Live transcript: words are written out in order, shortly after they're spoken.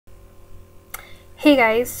Hey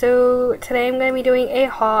guys, so today I'm going to be doing a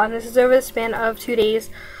haul, and this is over the span of 2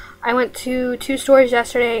 days. I went to 2 stores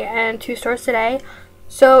yesterday and 2 stores today.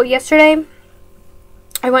 So yesterday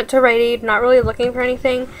I went to Rite Aid, not really looking for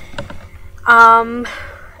anything, and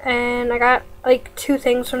I got like 2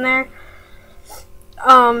 things from there.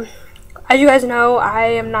 As you guys know, I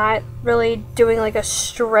am not really doing like a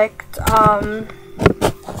strict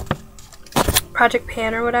project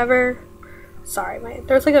pan or whatever. Sorry,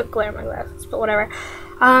 there's like a glare in my glasses, but whatever.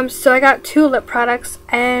 So I got 2 lip products,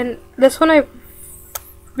 and this one I've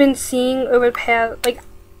been seeing over the past, like,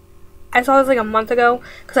 I saw this like a month ago,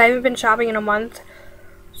 because I haven't been shopping in a month,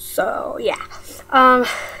 so yeah.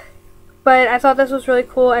 But I thought this was really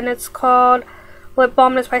cool, and it's called Lip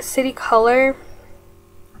Balm, and it's by City Color,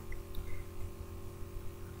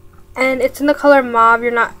 and it's in the color Mauve.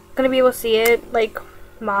 You're not going to be able to see it, like,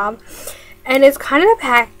 Mauve. And it's kind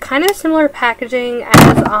of similar packaging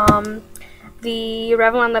as the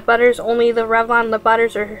Revlon lip butters, only the Revlon lip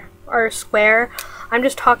butters are square. I'm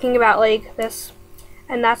just talking about like this,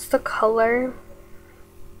 and that's the color.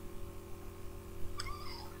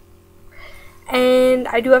 And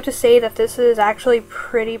I do have to say that this is actually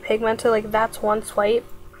pretty pigmented. Like, that's one swipe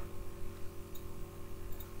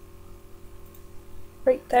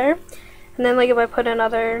right there, and then like if I put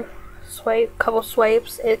another couple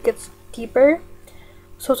swipes, it gets deeper.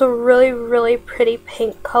 So it's a really pretty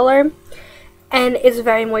pink color, and it's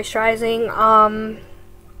very moisturizing.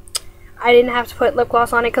 I didn't have to put lip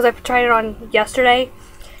gloss on it because I tried it on yesterday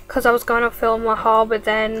because I was gonna film a haul, but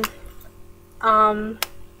then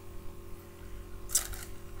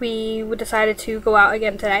we decided to go out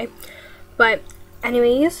again today. But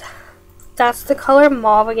anyways, that's the color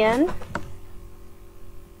Mauve again.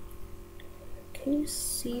 Can you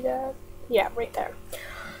see that? Yeah, right there.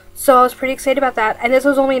 So I was pretty excited about that, and this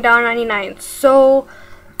was only $1.99. So,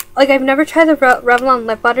 like, I've never tried the Revlon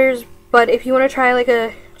lip butters, but if you want to try like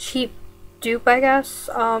a cheap dupe, I guess,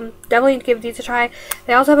 definitely give these a try.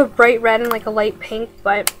 They also have a bright red and like a light pink,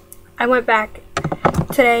 but I went back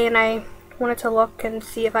today and I wanted to look and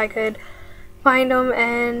see if I could find them,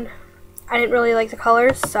 and I didn't really like the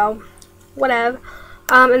colors, so whatever.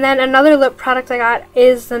 And then another lip product I got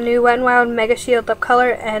is the new Wet n Wild Mega Shield lip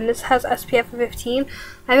color, and this has SPF 15.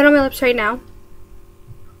 I have it on my lips right now,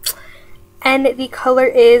 and the color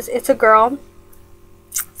is It's a Girl.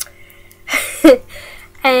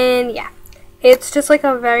 And yeah, it's just like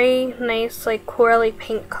a very nice like corally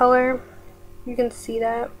pink color. You can see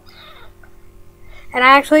that. And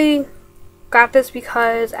I actually got this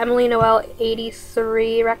because Emily Noel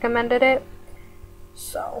 83 recommended it,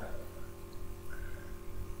 so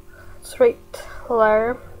it's right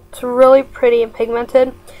there. It's really pretty and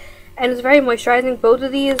pigmented, and it's very moisturizing. Both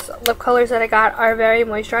of these lip colors that I got are very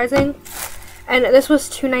moisturizing, and this was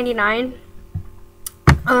 $2.99.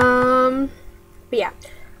 But yeah,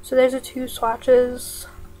 so there's the 2 swatches.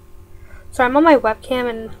 So I'm on my webcam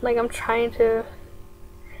and like I'm trying to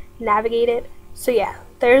navigate it. So yeah,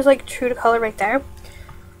 there's like true to color right there.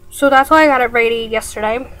 So that's why I got it ready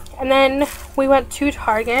yesterday. And then we went to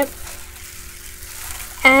Target,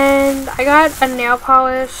 and I got a nail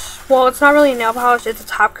polish. Well, it's not really a nail polish, it's a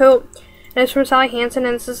top coat. And it's from Sally Hansen,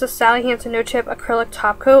 and this is a Sally Hansen No Chip acrylic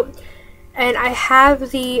top coat. And I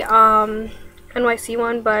have the NYC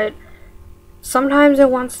one, but sometimes it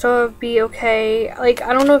wants to be okay. Like,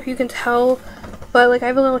 I don't know if you can tell, but like I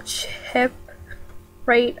have a little chip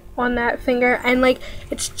right on that finger, and like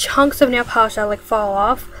it's chunks of nail polish that like fall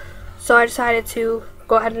off. So I decided to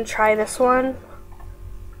go ahead and try this one.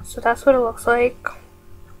 So that's what it looks like.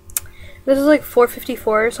 This is like $4.54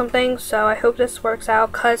 or something, so I hope this works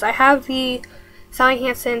out because I have the Sally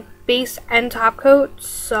Hansen base and top coat.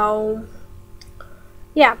 So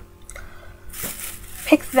yeah,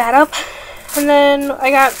 pick that up. And then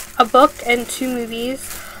I got a book and 2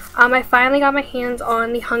 movies. I finally got my hands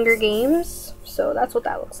on the Hunger Games, so that's what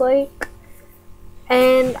that looks like.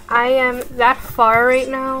 And I am that far right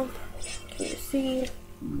now. Can you see?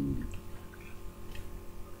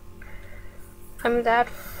 I'm that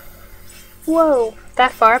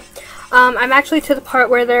far. I'm actually to the part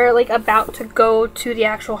where they're like about to go to the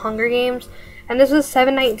actual Hunger Games, and this was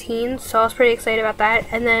 $7.19, so I was pretty excited about that.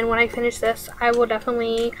 And then when I finish this, I will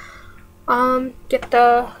definitely get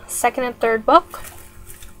the 2nd and 3rd book.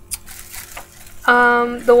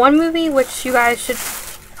 The one movie, which you guys should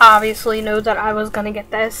obviously know that I was gonna get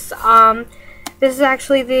this. This is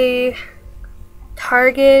actually the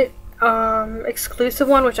Target exclusive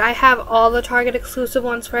one, which I have all the Target exclusive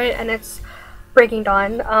ones for it, and it's Breaking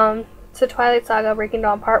Dawn. It's the Twilight Saga Breaking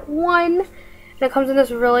Dawn Part 1, and it comes in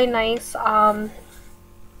this really nice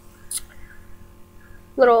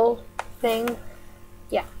little thing.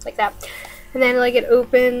 yeah, like that. And then like it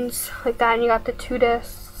opens like that, and you got the 2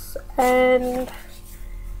 discs, and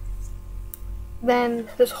then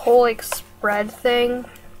this whole like spread thing.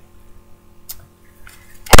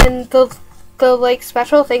 And the like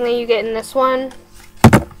special thing that you get in this one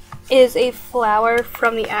is a flower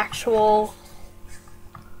from the actual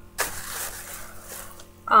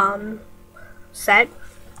set.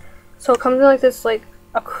 So it comes in like this like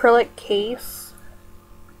acrylic case,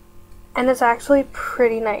 and it's actually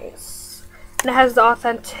pretty nice, and it has the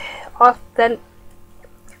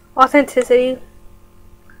authenticity.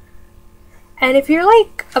 And if you're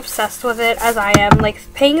like obsessed with it as I am, like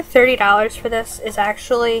paying $30 for this is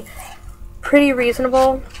actually pretty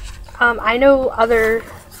reasonable. I know other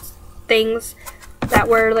things that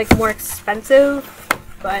were like more expensive,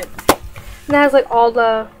 but it has like all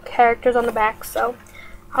the characters on the back, so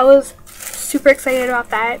I was super excited about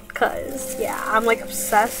that because yeah, I'm like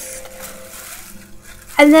obsessed.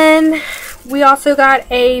 And then we also got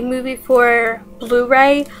a movie for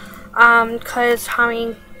Blu-ray because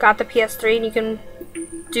Tommy got the PS3 and you can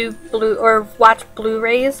do watch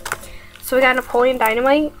Blu-rays. So we got Napoleon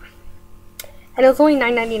Dynamite, and it was only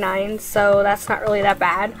 $9.99, so that's not really that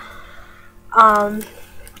bad.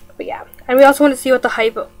 But yeah, and we also want to see what the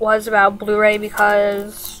hype was about Blu-ray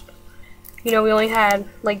because, you know, we only had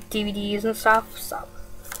like DVDs and stuff. So,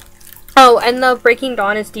 oh, and the Breaking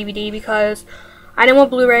Dawn is DVD because I didn't want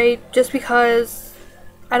Blu-ray just because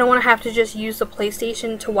I don't want to have to just use the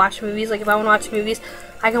PlayStation to watch movies. Like if I want to watch movies,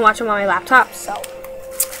 I can watch them on my laptop. So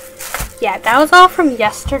yeah, that was all from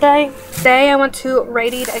yesterday. Today I went to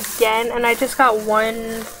Rite Aid again, and I just got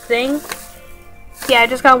one thing. Yeah, I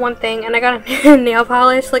just got one thing, and I got a nail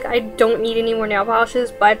polish. Like I don't need any more nail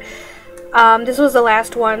polishes, but this was the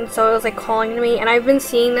last one, so it was like calling to me, and I've been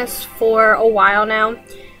seeing this for a while now,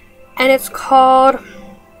 and it's called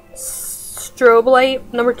Strobe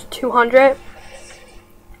Light number 200.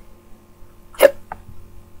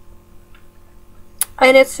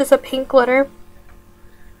 And it's just a pink glitter.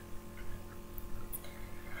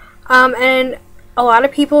 And a lot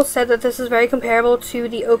of people said that this is very comparable to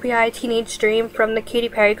the OPI Teenage Dream from the Katy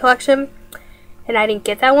Perry collection. And I didn't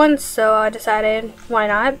get that one, so I decided why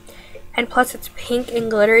not. And plus it's pink and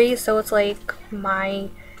glittery, so it's like my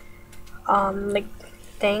like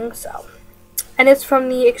thing. So, and it's from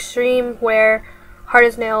the Extreme Wear Hard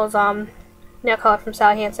as Nails nail color from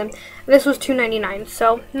Sally Hansen. This was $2.99,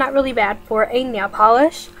 so not really bad for a nail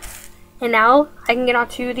polish. And now I can get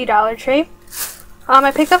onto the Dollar Tree.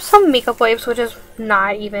 I picked up some makeup wipes, which is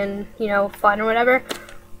not even, you know, fun or whatever.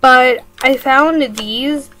 But I found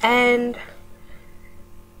these, and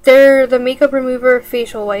they're the makeup remover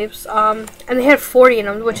facial wipes. And they had 40 in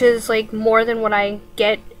them, which is like more than what I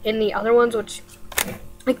get in the other ones, which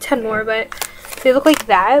like 10 more, but they look like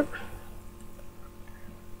that.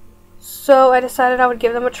 So I decided I would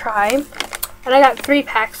give them a try, and I got 3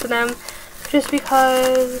 packs of them just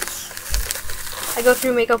because I go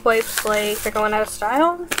through makeup wipes like they're going out of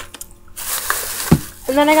style.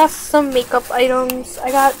 And then I got some makeup items.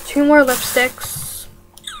 I got 2 more lipsticks,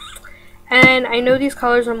 and I know these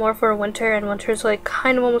colors are more for winter, and winter's like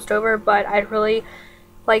kind of almost over, but I really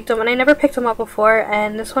liked them, and I never picked them up before.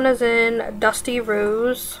 And this one is in Dusty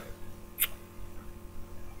Rose.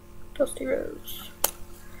 Dusty Rose.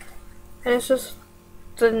 And it's just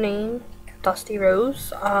the name, Dusty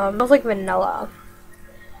Rose. It smells like vanilla.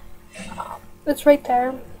 It's right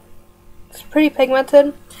there. It's pretty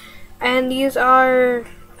pigmented. And these are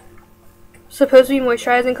supposed to be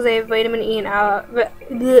moisturizing because they have vitamin E and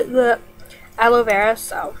aloe vera.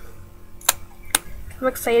 So I'm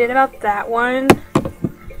excited about that one.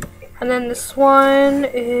 And then this one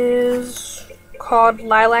is called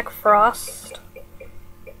Lilac Frost.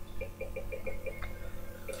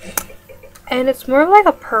 And it's more of like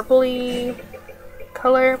a purpley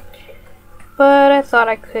color, but I thought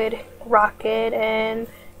I could rock it and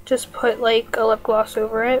just put like a lip gloss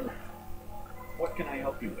over it. What can I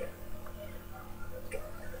help you with?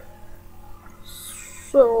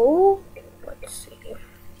 So, let's see.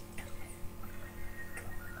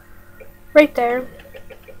 Right there.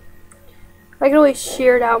 I can always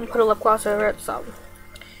shear it out and put a lip gloss over it, so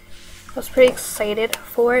I was pretty excited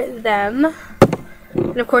for them.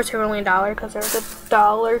 And of course they were only $1 because there was a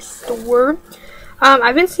dollar store.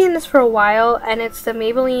 I've been seeing this for a while, and it's the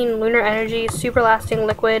Maybelline Lunar Energy Super Lasting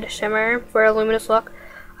Liquid Shimmer for a luminous look.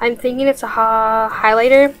 I'm thinking it's a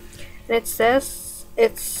highlighter, and it's this.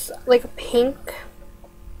 It's like a pink.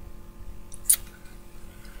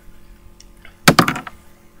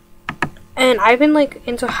 And I've been like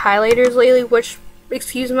into highlighters lately, which,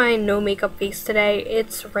 excuse my no makeup face today. It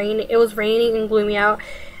was raining and gloomy out,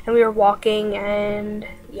 and we were walking, and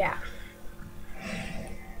yeah.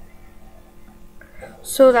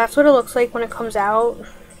 So that's what it looks like when it comes out.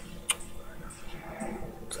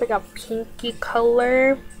 It's like a pinky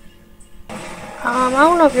color. I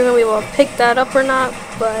don't know if you're gonna be able to pick that up or not,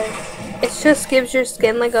 but it just gives your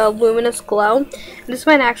skin like a luminous glow. And this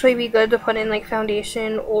might actually be good to put in like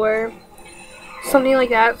foundation or something like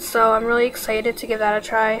that, so I'm really excited to give that a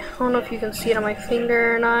try. I don't know if you can see it on my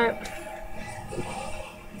finger or not.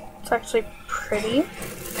 It's actually pretty.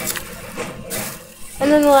 And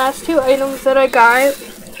then the last two items that I got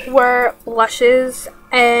were blushes,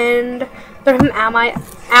 and they're from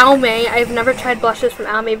Almay. I've never tried blushes from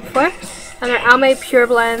Almay before, and they're Almay Pure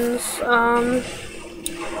Blends. And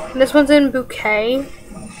this one's in Bouquet,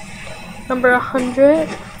 number 100.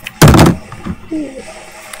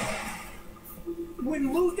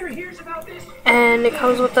 When Luther hears about this, And it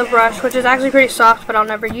comes with a brush, which is actually pretty soft, but I'll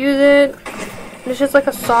never use it. And it's just like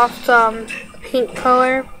a soft pink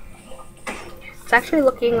color. It's actually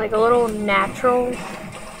looking like a little natural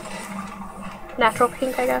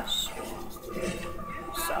pink, I guess.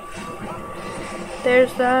 So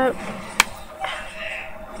there's that.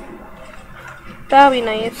 That'll be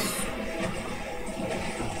nice.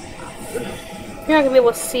 You're not gonna be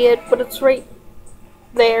able to see it, but it's right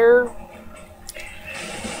there.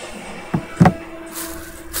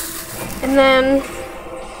 And then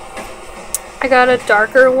I got a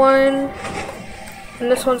darker one,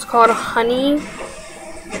 and this one's called Honey.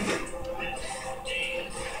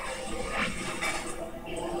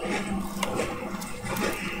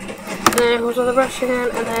 And then it goes with the brush again,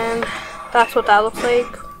 and then that's what that looks like.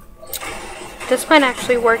 This might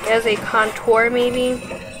actually work as a contour maybe,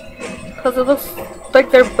 because it looks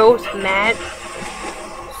like they're both matte.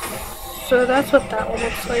 So that's what that one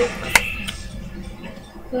looks like.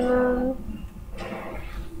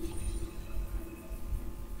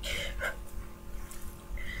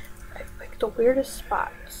 Like the weirdest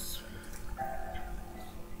spots.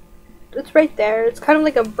 It's right there. It's kind of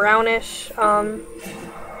like a brownish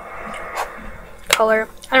color.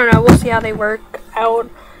 I don't know. We'll see how they work out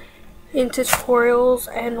in tutorials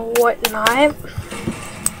and whatnot.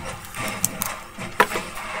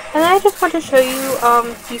 And I just want to show you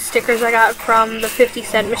these stickers I got from the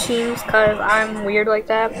 50-cent machines, because I'm weird like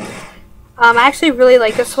that. I actually really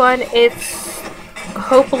like this one. It's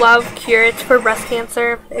Hope, Love, Cure. It's for breast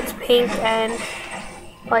cancer. It's pink and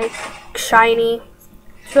like shiny.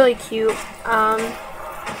 It's really cute.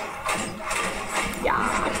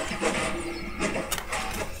 Yeah.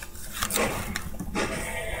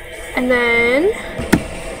 And then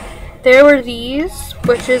there were these,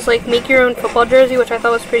 which is like make your own football jersey, which I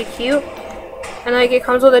thought was pretty cute. And like it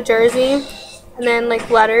comes with a jersey, and then like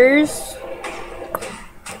letters,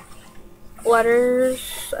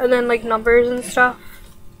 and then like numbers and stuff.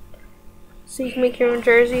 So you can make your own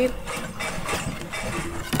jersey.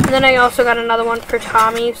 And then I also got another one for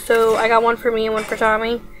Tommy, so I got one for me and one for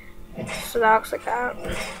Tommy. So that looks like that.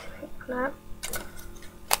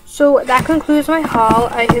 So that concludes my haul.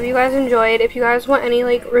 I hope you guys enjoyed. If you guys want any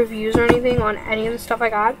like reviews or anything on any of the stuff I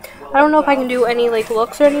got, I don't know if I can do any like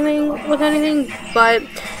looks or anything with anything, but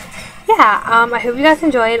yeah, I hope you guys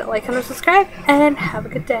enjoyed. Like, comment, subscribe, and have a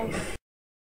good day.